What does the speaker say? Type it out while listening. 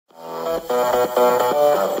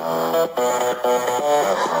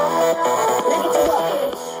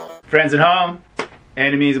Friends at home,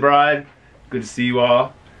 enemies abroad, good to see you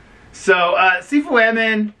all. So, Sifu Yip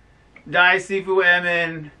Man, Dai Sifu Yip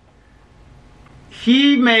Man,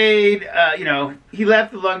 he made, he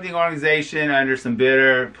left the Lungting organization under some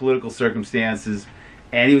bitter political circumstances,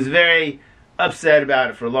 and he was very upset about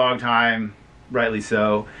it for a long time, rightly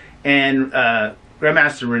so. And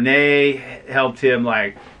Grandmaster Rene helped him,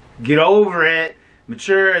 like, get over it,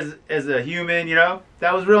 mature as a human, you know.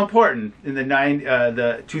 That was real important in the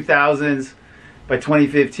 2000s. By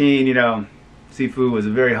 2015, you know, Sifu was a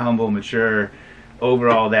very humble, mature, over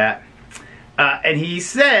all that. And he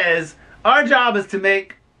says, our job is to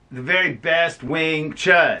make the very best Wing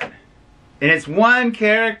Chun. And it's one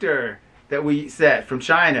character that we set from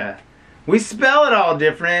China. We spell it all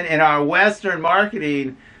different in our Western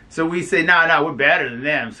marketing. So we say, no, we're better than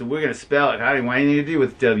them. So we're going to spell it. I don't want anything to do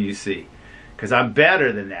with WC. Because I'm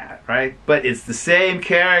better than that, right? But it's the same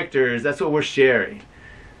characters. That's what we're sharing.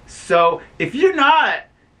 So if you're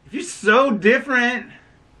so different,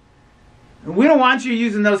 we don't want you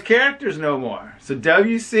using those characters no more. So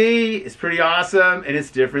WC is pretty awesome, and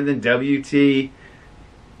it's different than WT,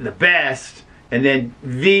 the best. And then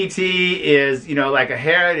VT is, you know, like a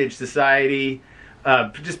heritage society,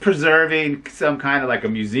 just preserving some kind of like a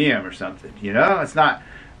museum or something, you know? It's not,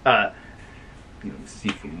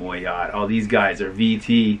 Sifu Moyat, all these guys are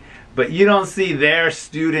VT, but you don't see their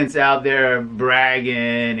students out there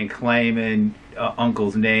bragging and claiming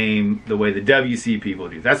uncle's name the way the WC people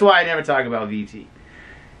do. That's why I never talk about VT.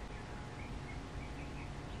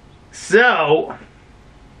 So,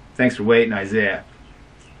 thanks for waiting, Isaiah.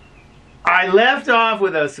 I left off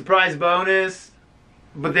with a surprise bonus,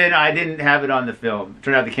 but then I didn't have it on the film. It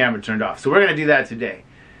turned out the camera turned off. So we're going to do that today.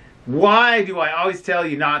 Why do I always tell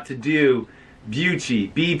you not to do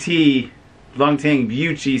Buchi, BT, Lungting,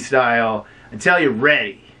 Buchi style until you're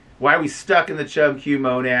ready? Why are we stuck in the Chum Kiu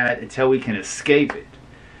monad until we can escape it?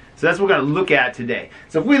 So that's what we're going to look at today.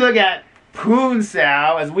 So if we look at Poon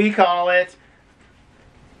Sao, as we call it,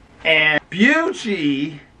 and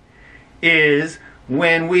Buchi is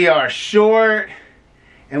when we are short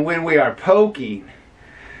and when we are poking.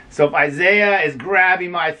 So if Isaiah is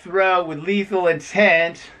grabbing my throat with lethal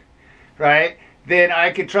intent, right, then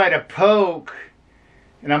I could try to poke,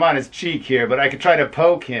 and I'm on his cheek here, but I could try to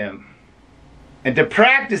poke him. And to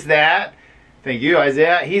practice that, thank you,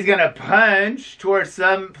 Isaiah, he's going to punch towards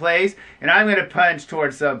some place, and I'm going to punch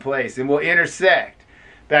towards some place, and we'll intersect.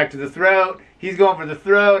 Back to the throat. He's going for the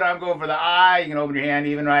throat, I'm going for the eye. You can open your hand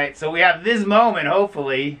even, right? So we have this moment,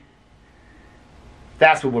 hopefully.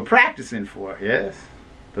 That's what we're practicing for, yes?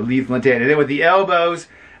 The lethal intent. And then with the elbows,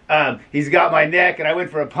 he's got my neck, and I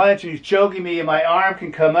went for a punch, and he's choking me, and my arm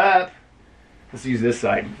can come up. Let's use this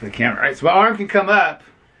side for the camera, right? So my arm can come up.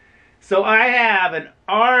 So I have an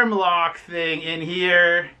arm lock thing in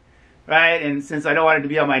here, right? And since I don't want it to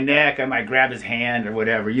be on my neck, I might grab his hand or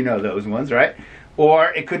whatever. You know those ones, right?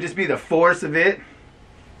 Or it could just be the force of it.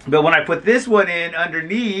 But when I put this one in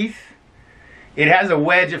underneath, it has a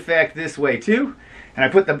wedge effect this way too. And I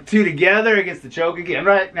put the two together against the choke again.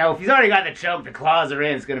 Right now, if he's already got the choke, the claws are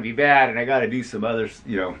in, it's going to be bad. And I got to do some others,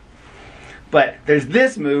 you know. But there's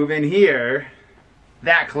this move in here,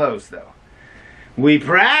 that close though. We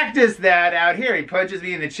practice that out here. He punches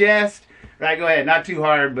me in the chest. Right, go ahead, not too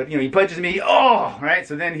hard, but you know, he punches me, oh, right?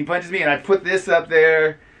 So then he punches me and I put this up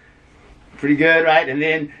there. Pretty good, right? And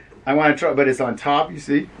then I want to try, but it's on top, you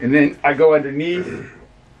see? And then I go underneath.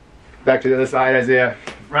 Back to the other side, Isaiah.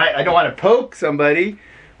 Right? I don't want to poke somebody.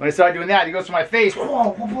 When I start doing that, he goes to my face.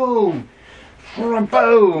 Whoa, boom.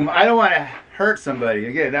 Boom. I don't want to hurt somebody.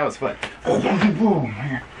 Again, that was fun. Boom.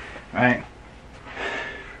 Right?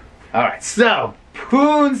 Alright, so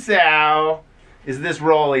Poon Sao is this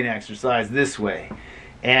rolling exercise this way.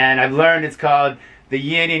 And I've learned it's called the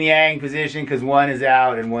yin and yang position because one is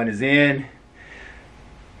out and one is in.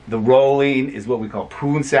 The rolling is what we call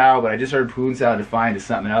Poon Sao, but I just heard Poon Sao defined as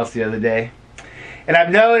something else the other day. And I've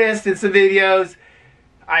noticed in some videos,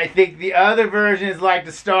 I think the other versions like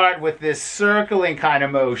to start with this circling kind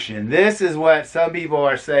of motion. This is what some people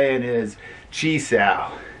are saying is Chi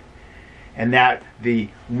Sao. And that the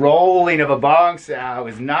rolling of a Bong Sao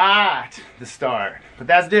is not the start. But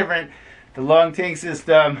that's different. The Lung Ting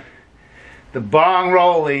system, the Bong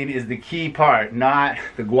rolling is the key part, not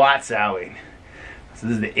the Guat Saoing. So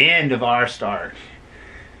this is the end of our start.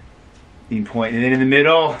 Point. And then in the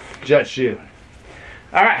middle, Jut Shu.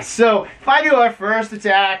 Alright, so if I do our first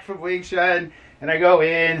attack from Wing Chun, and I go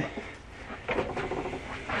in,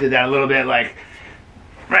 did that a little bit like,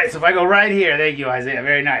 right, so if I go right here, thank you Isaiah,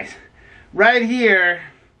 very nice. Right here,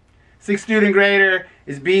 6th student grader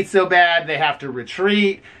is beat so bad they have to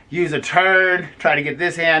retreat, use a turn, try to get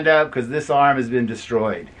this hand up because this arm has been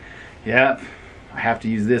destroyed. Yep, I have to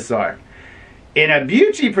use this arm. In a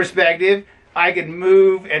Buchi perspective, I could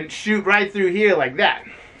move and shoot right through here like that.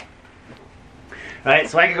 Right,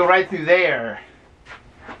 so I can go right through there.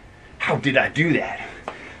 How did I do that?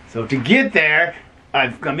 So to get there,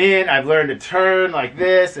 I've come in, I've learned to turn like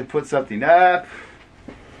this and put something up.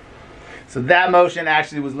 So that motion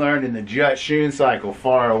actually was learned in the Chun cycle,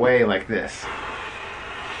 far away like this.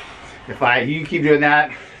 You keep doing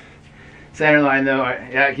that. Center line though,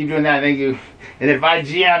 yeah, keep doing that, thank you. And if I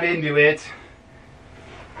jam into it,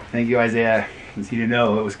 thank you Isaiah, since he didn't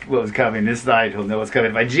know what was coming. This side he'll know what's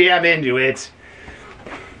coming. If I jam into it,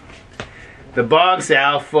 the bong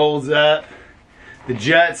sao folds up. The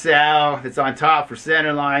jut sao that's on top for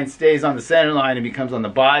center line stays on the center line and becomes on the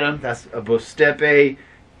bottom. That's a Bostepe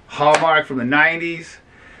hallmark from the 90s.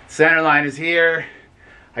 Center line is here.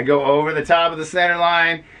 I go over the top of the center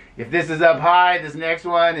line. If this is up high, this next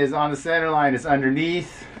one is on the center line. It's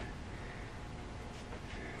underneath.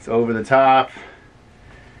 It's over the top.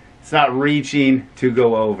 It's not reaching to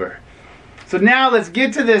go over. So now let's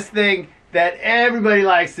get to this thing that everybody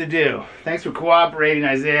likes to do. Thanks for cooperating,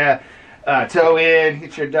 Isaiah. Toe in,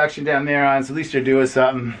 get your adduction down there on, so at least you're doing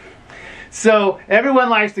something. So everyone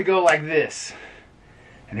likes to go like this.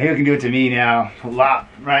 And who can do it to me now? A lot,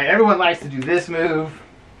 right? Everyone likes to do this move.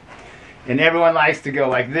 And everyone likes to go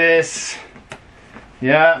like this.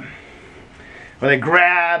 Yeah. Or they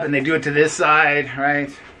grab and they do it to this side,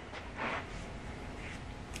 right?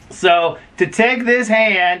 So to take this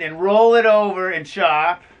hand and roll it over and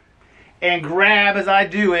chop and grab as I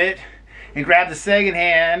do it and grab the second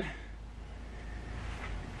hand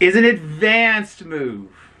is an advanced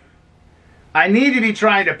move. I need to be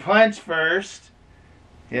trying to punch first.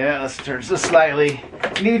 Yeah, let's turn just slightly. I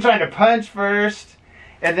need to be trying to punch first,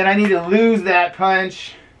 and then I need to lose that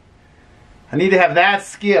punch. I need to have that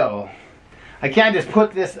skill. I can't just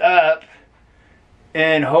put this up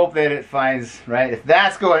and hope that it finds, right? If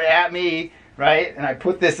that's going at me, right, and I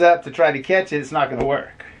put this up to try to catch it, it's not going to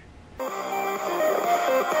work.